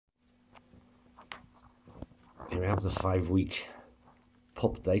we have the 5-week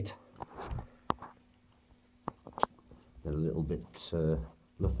pup date. They're a little bit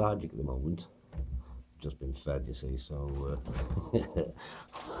lethargic at the moment. Just been fed, you see, so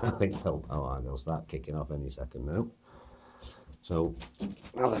I think they'll start kicking off any second now. So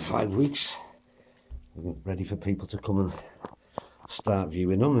now they're 5 weeks, we're ready for people to come and start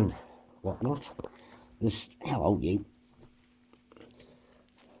viewing them and whatnot. Hello you,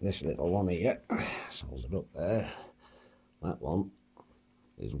 this little one here, let's hold it up there. That one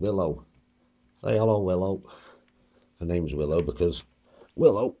is Willow. Say hello, Willow. Her name's Willow because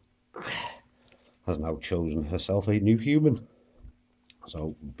Willow has now chosen herself a new human.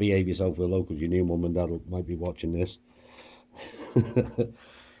 So behave yourself, Willow, because your new mum and dad might be watching this. But,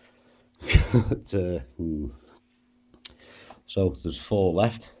 so there's 4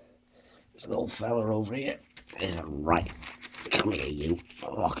 left. This little fella over here is right. Come here, you.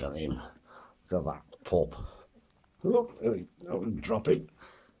 Look at him. Look at that pup. Look, drop him.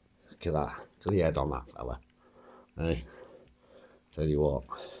 Look at that. To the head on that fella. Hey, tell you what,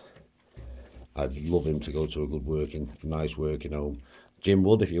 I'd love him to go to a good nice working home. Jim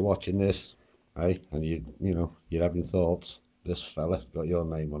Wood, if you're watching this, hey, and you're having thoughts, this fella got your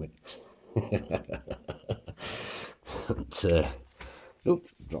name on it. But,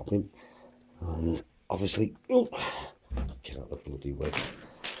 drop him. And obviously, get out the bloody way.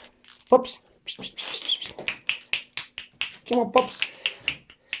 Pups! Come on, pups!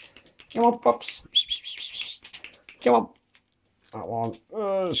 Come on, pups! Come on! That one,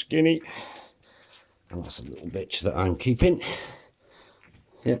 skinny. And that's a little bitch that I'm keeping.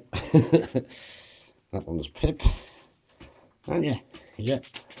 Yep. That one's Pip. Aren't you? Yep.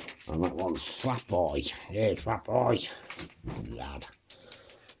 And that one's Fat Boy. Yeah, Fat Boy. Lad.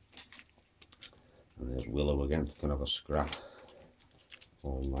 And there's Willow again. Gonna have a scrap.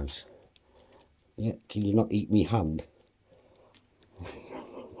 All nice. Yeah, can you not eat me hand?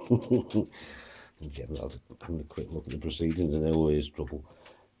 Having a quick look at the proceedings, and there always trouble.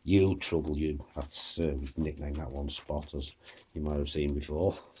 You. That's we've nicknamed that one Spot, as you might have seen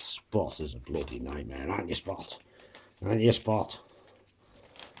before. Spot is a bloody nightmare, aren't you, Spot? Aren't you, Spot?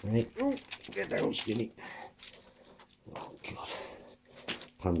 Right. Oh, get down, Skinny. Oh God.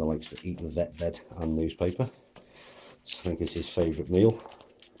 Panda likes to eat the vet bed and newspaper. I think it's his favourite meal.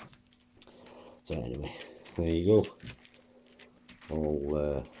 So anyway, there you go.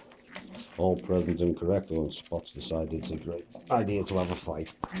 All present and correct, and Spot's decided it's a great idea to have a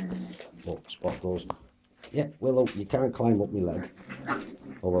fight. But Spot goes, yeah, Willow, you can't climb up my leg.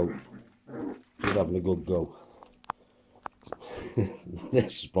 Although, he's having a good go.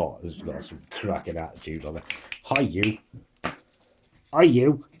 This Spot has got some cracking attitude on it. Hi, you. Hi,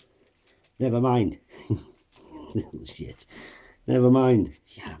 you. Never mind. Little shit. Never mind.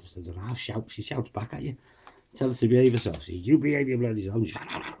 Yeah, I don't know how she shouts back at you. Tell her to behave herself. So you behave your bloody self.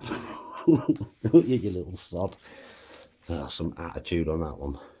 Don't you, you little sod. Oh, some attitude on that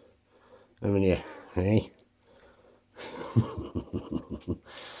one. Haven't you? Hey? So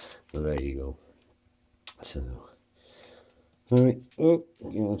there you go. So, alright. Oh,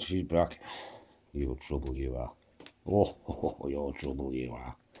 yeah, she's back. You're trouble, you are. Oh, you're trouble, you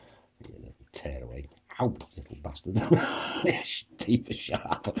are. You little tear away. Ow, little bastard. Teeth are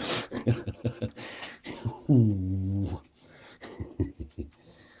sharp.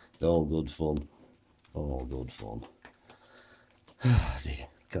 It's all good fun. All good fun. Dear,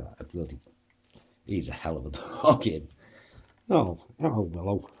 God, bloody. He's a hell of a dog, him. Oh, hello,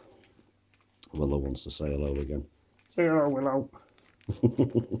 Willow. Willow wants to say hello again. Say hello, Willow.